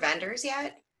of your vendors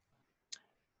yet?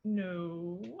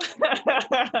 No.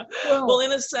 Well,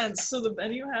 in a sense. So the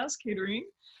venue has catering,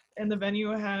 and the venue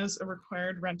has a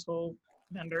required rental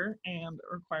vendor and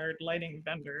a required lighting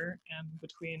vendor, and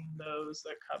between those,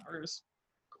 that covers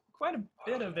quite a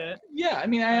bit of it. Yeah, I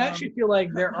mean, I actually feel like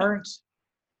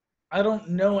I don't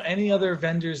know any other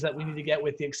vendors that we need to get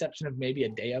with the exception of maybe a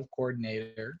day of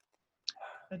coordinator.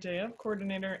 A day of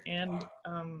coordinator, and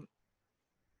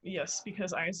yes,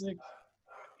 because Isaac,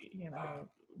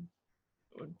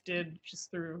 did just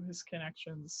through his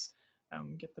connections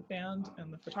get the band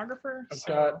and the photographer. I've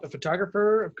got a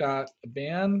photographer, I've got a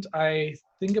band. I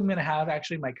think I'm gonna have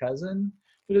actually my cousin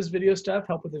who does video stuff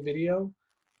help with the video.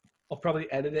 I'll probably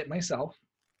edit it myself.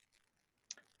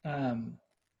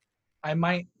 I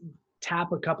might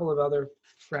tap a couple of other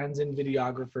friends and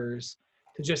videographers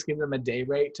to just give them a day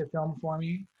rate to film for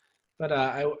me. But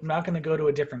I'm not going to go to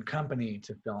a different company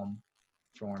to film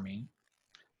for me.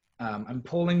 I'm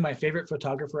pulling my favorite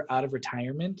photographer out of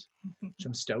retirement, which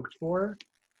I'm stoked for.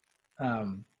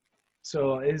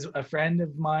 So is a friend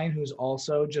of mine who's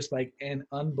also just like an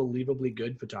unbelievably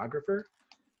good photographer.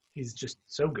 He's just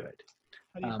so good.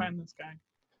 How do you find this guy?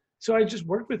 So I just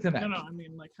worked with him. No, I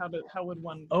mean, like, how would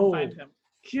one find him?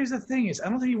 Here's the thing is, I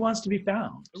don't think he wants to be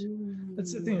found. Ooh,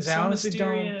 that's the thing is, so I honestly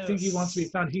mysterious. don't think he wants to be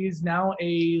found. He's now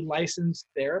a licensed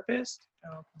therapist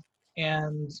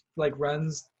and like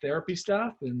runs therapy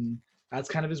stuff, and that's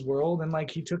kind of his world. And like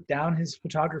he took down his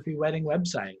photography wedding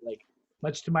website, like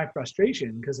much to my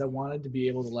frustration, because I wanted to be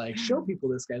able to like show people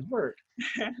this guy's work,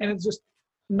 and it's just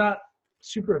not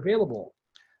super available.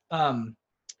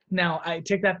 Now I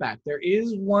take that back. There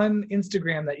is one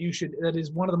Instagram that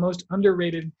is one of the most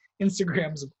underrated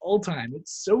Instagrams of all time.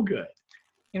 It's so good.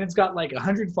 And it's got like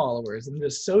 100 followers. I'm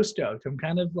just so stoked. I'm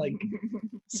kind of like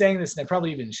saying this, and I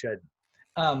probably even should.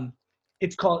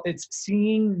 It's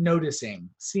Seeing Noticing.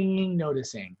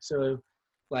 So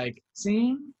like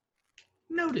seeing,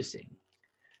 noticing.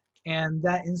 And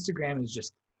that Instagram is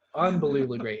just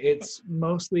unbelievably great. It's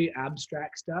mostly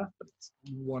abstract stuff, but it's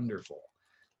wonderful.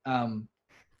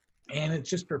 And it's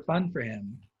just for fun for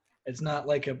him. It's not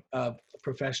like a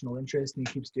professional interest, and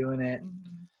he keeps doing it.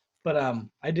 But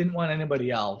I didn't want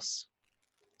anybody else.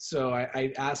 So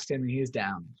I asked him, and he's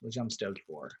down, which I'm stoked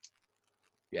for.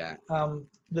 Yeah.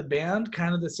 The band,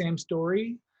 kind of the same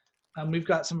story. We've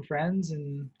got some friends,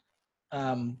 and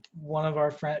one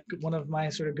of my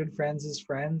sort of good friends'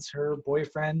 friends, her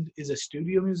boyfriend is a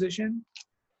studio musician.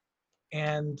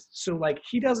 And so like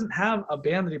he doesn't have a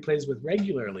band that he plays with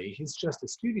regularly. He's just a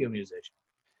studio musician.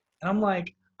 And I'm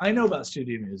like, I know about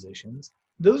studio musicians.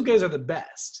 Those guys are the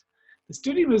best. The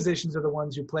studio musicians are the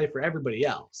ones who play for everybody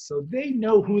else. So they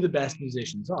know who the best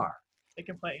musicians are. They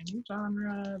can play any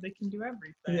genre. They can do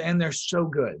everything. And they're so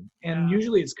good. And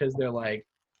usually it's because they're like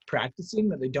practicing,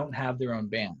 that they don't have their own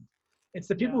band. It's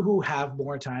the people who have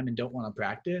more time and don't want to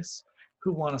practice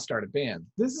who want to start a band.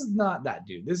 This is not that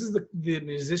dude. This is the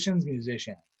musician's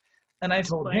musician. And I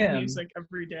told him, music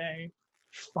every day.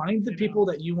 Find the people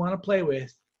that you want to play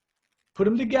with, put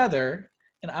them together,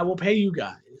 and I will pay you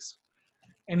guys.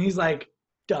 And he's like,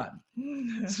 done.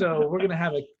 So we're going to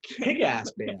have a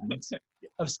kick-ass band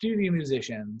of studio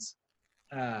musicians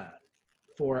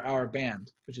for our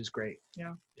band, which is great.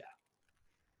 Yeah.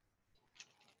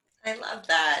 I love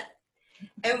that.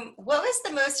 And what was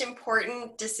the most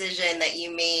important decision that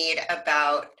you made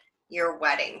about your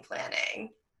wedding planning?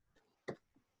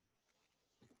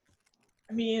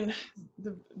 I mean,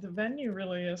 the venue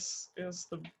really is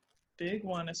the big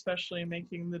one, especially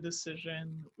making the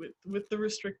decision with the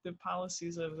restrictive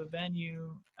policies of the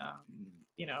venue,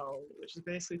 which is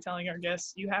basically telling our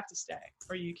guests, you have to stay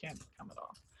or you can't come at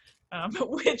all.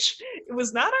 Which it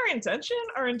was not our intention.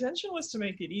 Our intention was to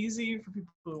make it easy for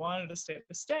people who wanted to stay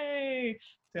to stay. If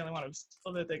they only wanted to stay a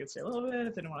little bit, they could stay a little bit.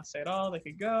 If they didn't want to stay at all, they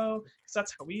could go. Because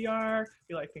that's how we are.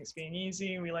 We like things being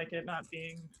easy. We like it not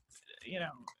being,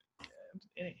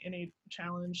 any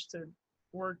challenge to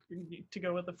work to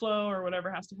go with the flow or whatever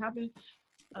has to happen.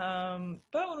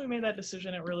 But when we made that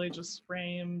decision, it really just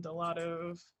framed a lot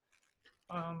of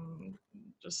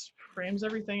just frames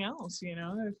everything else, you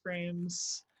know. It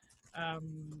frames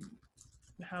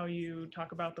how you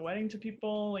talk about the wedding to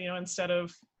people, you know, instead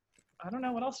of, I don't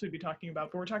know what else we'd be talking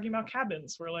about, but we're talking about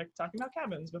cabins. We're like talking about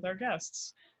cabins with our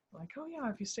guests. Like, oh yeah,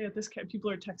 if you stay at this cabin,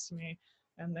 people are texting me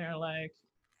and they're like,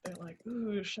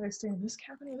 ooh, should I stay in this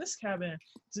cabin or this cabin?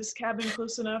 Is this cabin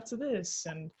close enough to this?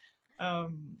 And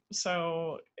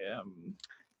so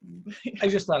I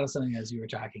just thought of something as you were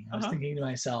talking. I was thinking to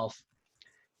myself,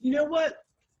 you know what?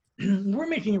 We're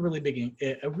making a really big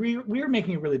we're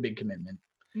making a really big commitment.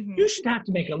 You should have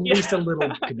to make at least a little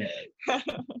commitment.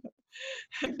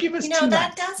 Give us that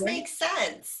nights, does right? make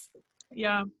sense.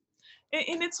 Yeah.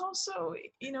 And it's also,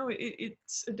 you know,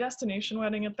 it's a destination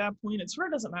wedding at that point. It sort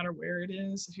of doesn't matter where it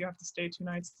is. If you have to stay 2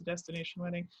 nights, it's a destination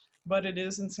wedding. But it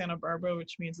is in Santa Barbara,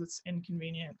 which means it's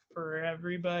inconvenient for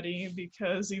everybody,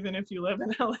 because even if you live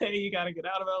in LA, you got to get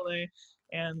out of LA.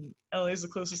 And LA is the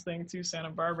closest thing to Santa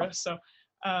Barbara. So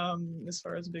as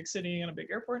far as a big city and a big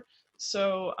airport.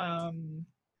 So, and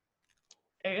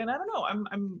I don't know,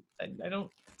 I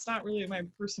don't, it's not really my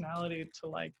personality to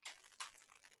like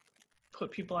put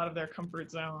people out of their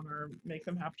comfort zone or make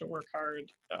them have to work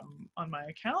hard on my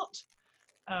account.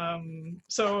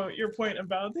 So your point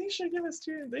about they should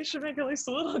make at least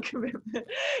a little commitment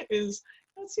is,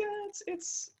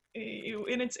 it's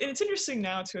interesting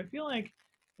now too. I feel like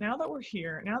now that we're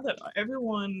here, now that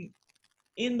everyone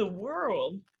in the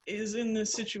world is in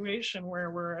this situation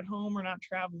where we're at home, we're not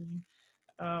traveling,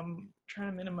 trying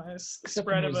to minimize the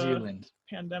spread of a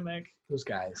pandemic. Those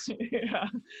guys. Yeah,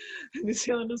 New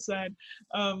Zealand aside,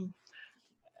 you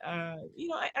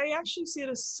know, I actually see it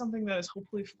as something that is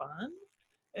hopefully fun,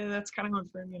 and that's kind of going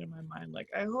framing it in my mind. Like,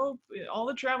 I hope all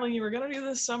the traveling you were gonna do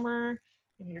this summer,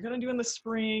 and you're gonna do in the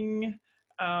spring,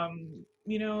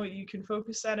 you know, you can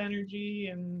focus that energy,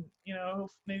 and you know,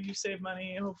 maybe you save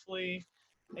money. Hopefully,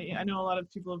 I know a lot of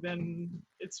people have been.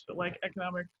 It's like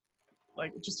economic,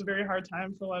 like just a very hard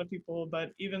time for a lot of people.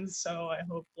 But even so, I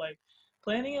hope like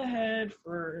planning ahead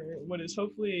for what is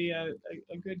hopefully a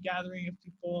good gathering of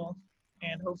people,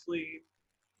 and hopefully,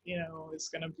 you know, it's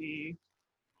going to be,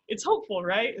 it's hopeful,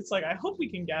 right? It's like, I hope we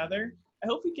can gather. I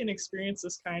hope we can experience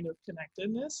this kind of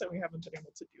connectedness that we haven't been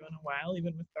able to do in a while,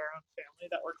 even with our own family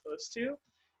that we're close to.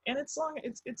 And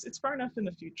it's far enough in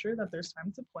the future that there's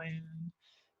time to plan.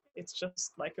 It's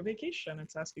just like a vacation.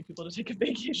 It's asking people to take a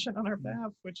vacation on our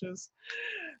behalf, which is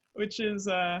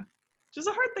just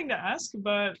a hard thing to ask,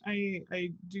 but I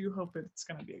do hope it's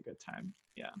going to be a good time.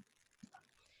 Yeah.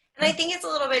 And I think it's a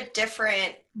little bit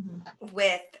different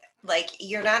with, like,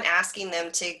 you're not asking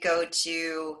them to go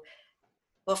to,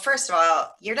 well, first of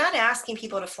all, you're not asking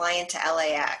people to fly into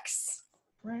LAX.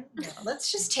 Right. Yeah.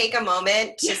 Let's just take a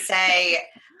moment to say,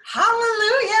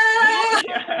 hallelujah!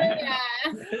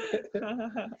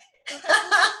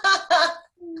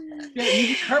 Yeah,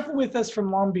 you can carpool with us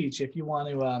from Long Beach if you want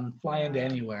to fly into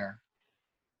anywhere.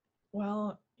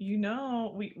 Well, you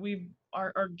know,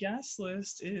 our guest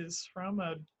list is from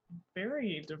a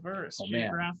very diverse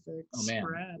geographic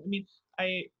spread. I mean,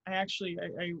 I actually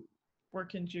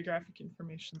work in geographic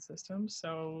information systems,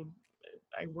 so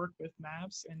I work with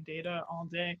maps and data all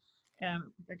day, and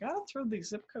I gotta throw these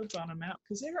zip codes on a map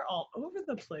because they are all over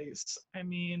the place. I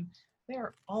mean, they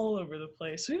are all over the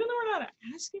place. So even though we're not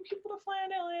asking people to fly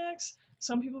into LAX,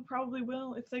 some people probably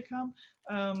will if they come.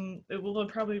 They'll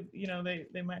probably, you know,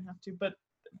 they might have to.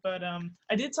 But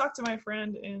I did talk to my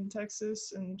friend in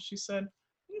Texas, and she said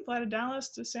you can fly to Dallas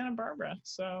to Santa Barbara.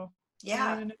 So yeah,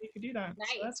 I didn't even know you could do that. Nice.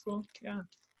 So that's cool. Yeah.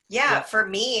 Yeah, for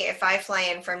me, if I fly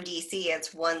in from DC,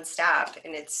 it's one stop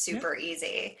and it's super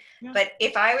easy. Yeah. But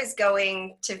if I was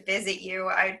going to visit you,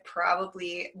 I'd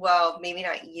probably, well, maybe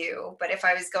not you, but if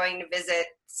I was going to visit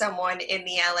someone in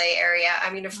the LA area,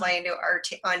 I'm going to fly into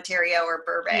Ontario or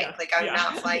Burbank. Yeah. Like, I'm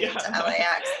not flying into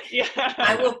LAX.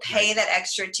 I will pay that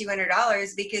extra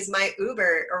 $200 because my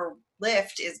Uber or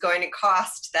Lyft is going to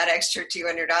cost that extra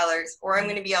 $200, or I'm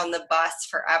going to be on the bus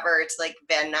forever to like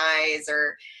Van Nuys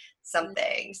or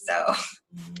something. So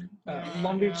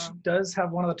Long Beach does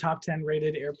have one of the top 10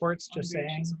 rated airports. Long just Beach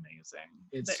saying, is amazing.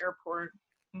 It's the airport.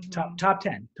 Top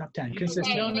 10. Consistent.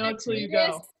 You don't know until you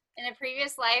go. In a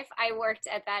previous life, I worked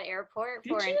at that airport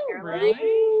for an airline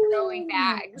throwing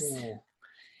bags.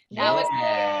 Yeah. That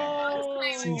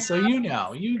was See, so you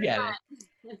know, you get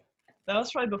it. That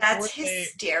was probably before That's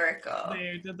hysterical.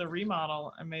 They did the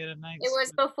remodel and made it nice. It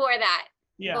was before that.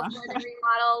 Yeah. Before the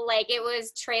remodel, like it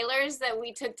was trailers that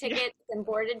we took tickets and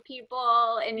boarded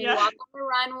people, and you walk on the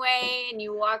runway and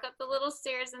you walk up the little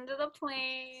stairs into the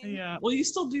plane. Yeah. Well, you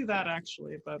still do that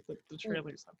actually, but the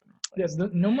trailers have been replaced.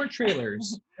 Yes, no more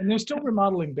trailers, and they're still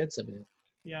remodeling bits of it.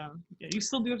 Yeah. You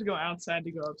still do have to go outside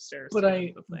to go upstairs. But to I,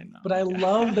 rent the plane, though. but I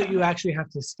love that you actually have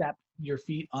to step your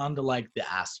feet onto like the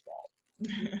asphalt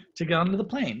to get onto the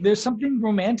plane. There's something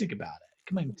romantic about it.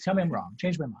 Come on, tell me I'm wrong.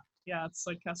 Change my mind. Yeah, it's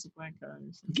like Casablanca. Or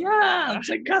something. Yeah, it's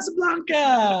like Casablanca.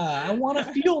 I want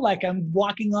to feel like I'm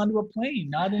walking onto a plane,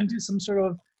 not into some sort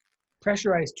of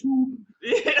pressurized tube.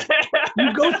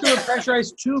 You go through a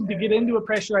pressurized tube to get into a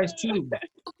pressurized tube.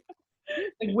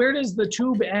 Like, where does the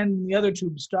tube and the other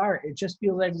tube start? It just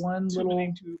feels like one Too little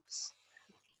many tubes.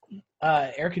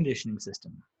 air conditioning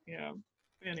system. Yeah.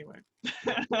 Anyway.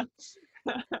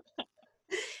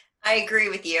 I agree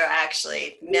with you,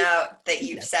 actually. Now that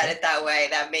you've said it that way,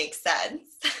 that makes sense.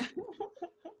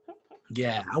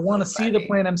 Yeah, I want to see the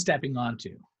plane I'm stepping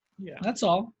onto. Yeah. That's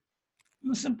all. I'm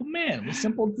a simple man with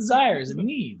simple desires and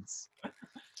needs.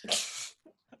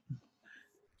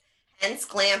 Hence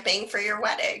glamping for your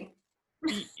wedding.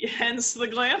 Hence the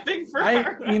glamping for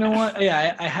You know what?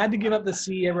 Yeah, I had to give up the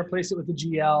C. I replaced it with the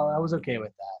GL. I was okay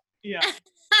with that. Yeah.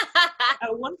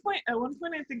 At one point, I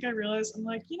think I realized, I'm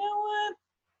like, you know what?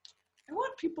 I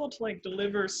want people to like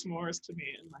deliver s'mores to me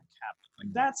in my cabin.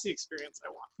 Like, that's the experience I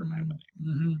want for my wedding.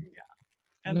 Mm-hmm. Yeah.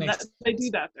 And they do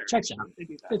that there. Checks out. They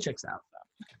do that. It checks out.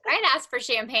 I'd ask for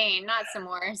champagne, not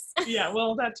s'mores. Yeah,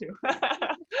 well, that too.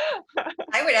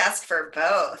 I would ask for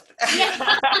both.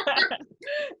 Yeah.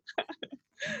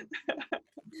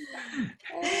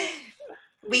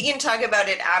 We can talk about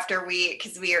it after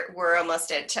because we're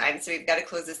almost at time, so we've got to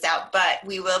close this out. But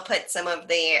we will put some of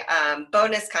the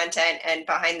bonus content and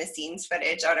behind the scenes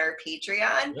footage on our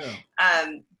Patreon. Yeah.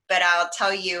 But I'll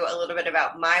tell you a little bit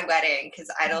about my wedding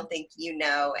because I don't think you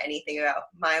know anything about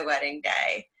my wedding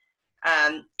day.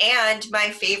 And my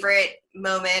favorite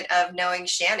moment of knowing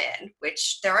Shannon,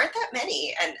 which there aren't that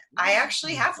many, and I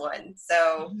actually have one.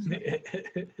 So,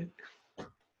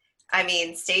 I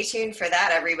mean, stay tuned for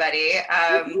that, everybody.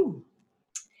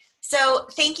 So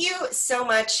thank you so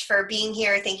much for being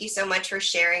here. Thank you so much for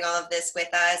sharing all of this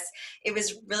with us. It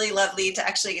was really lovely to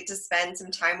actually get to spend some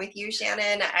time with you,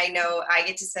 Shannon. I know I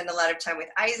get to spend a lot of time with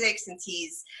Isaac since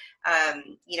he's,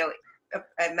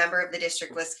 a member of the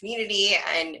District Bliss community,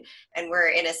 and we're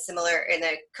in a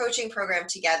coaching program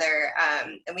together.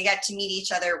 And we got to meet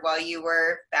each other while you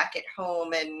were back at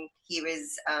home, and he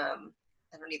was, I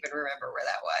don't even remember where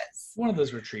that was. One of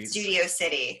those retreats. Studio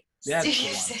City. Yeah,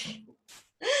 Studio City.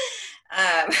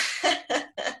 I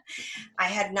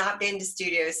had not been to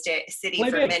Studio City Play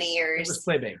for Big. many years. It was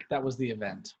Play Big. That was the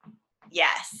event.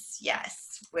 Yes,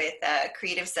 with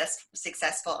creative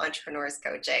successful entrepreneurs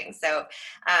coaching. So,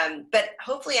 but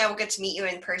hopefully I will get to meet you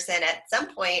in person at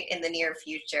some point in the near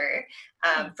future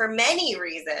for many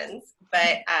reasons.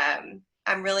 But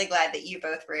I'm really glad that you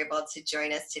both were able to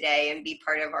join us today and be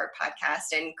part of our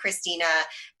podcast. And Christina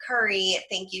Curry,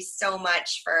 thank you so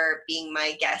much for being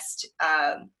my guest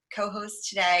co-host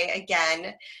today.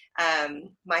 Again,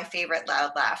 my favorite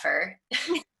loud laugher.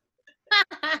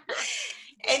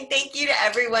 And thank you to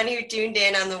everyone who tuned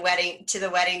in on the Wedding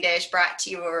Dish, brought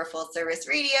to you over Full Service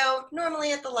Radio,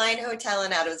 normally at the Line Hotel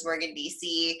in Adams Morgan,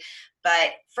 DC,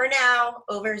 but for now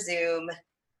over Zoom,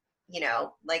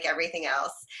 like everything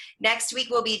else. Next week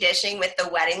we'll be dishing with the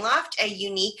Wedding Loft, a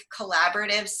unique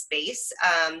collaborative space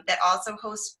that also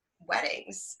hosts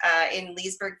weddings in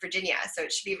Leesburg, Virginia. So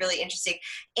it should be really interesting.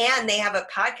 And they have a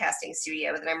podcasting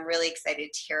studio that I'm really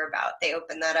excited to hear about. They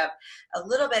opened that up a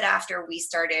little bit after we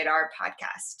started our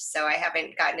podcast, so I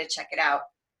haven't gotten to check it out.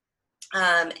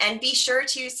 And be sure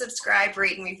to subscribe,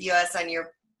 rate, and review us on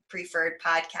your preferred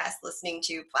podcast listening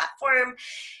to platform.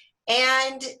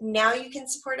 And now you can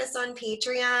support us on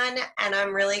Patreon, and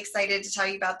I'm really excited to tell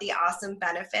you about the awesome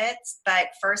benefits. But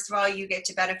first of all, you get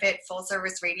to benefit Full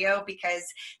Service Radio because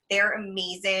they're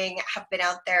amazing, have been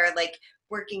out there like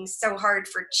working so hard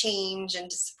for change and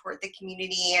to support the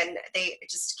community, and they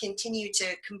just continue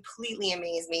to completely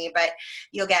amaze me. But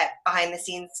you'll get behind the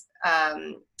scenes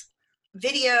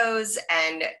videos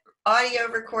and audio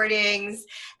recordings.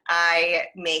 I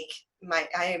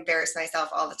embarrass myself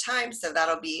all the time, so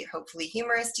that'll be hopefully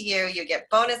humorous to you. You get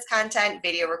bonus content,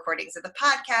 video recordings of the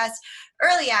podcast,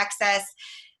 early access,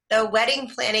 the wedding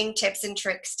planning tips and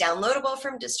tricks downloadable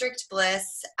from District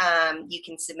Bliss. You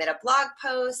can submit a blog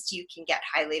post, you can get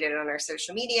highlighted on our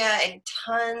social media, and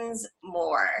tons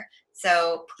more.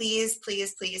 So please,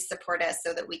 please, please support us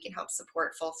so that we can help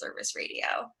support Full Service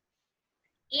Radio.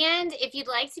 And if you'd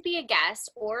like to be a guest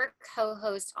or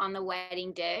co-host on The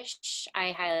Wedding Dish,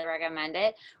 I highly recommend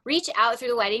it. Reach out through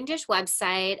the Wedding Dish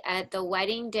website at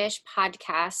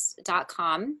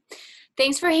theweddingdishpodcast.com.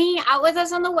 Thanks for hanging out with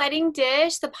us on The Wedding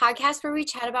Dish, the podcast where we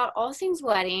chat about all things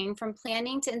wedding, from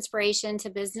planning to inspiration to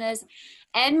business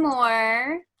and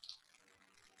more.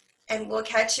 And we'll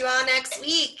catch you all next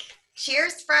week.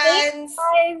 Cheers, friends. Thanks,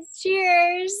 guys.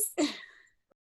 Cheers.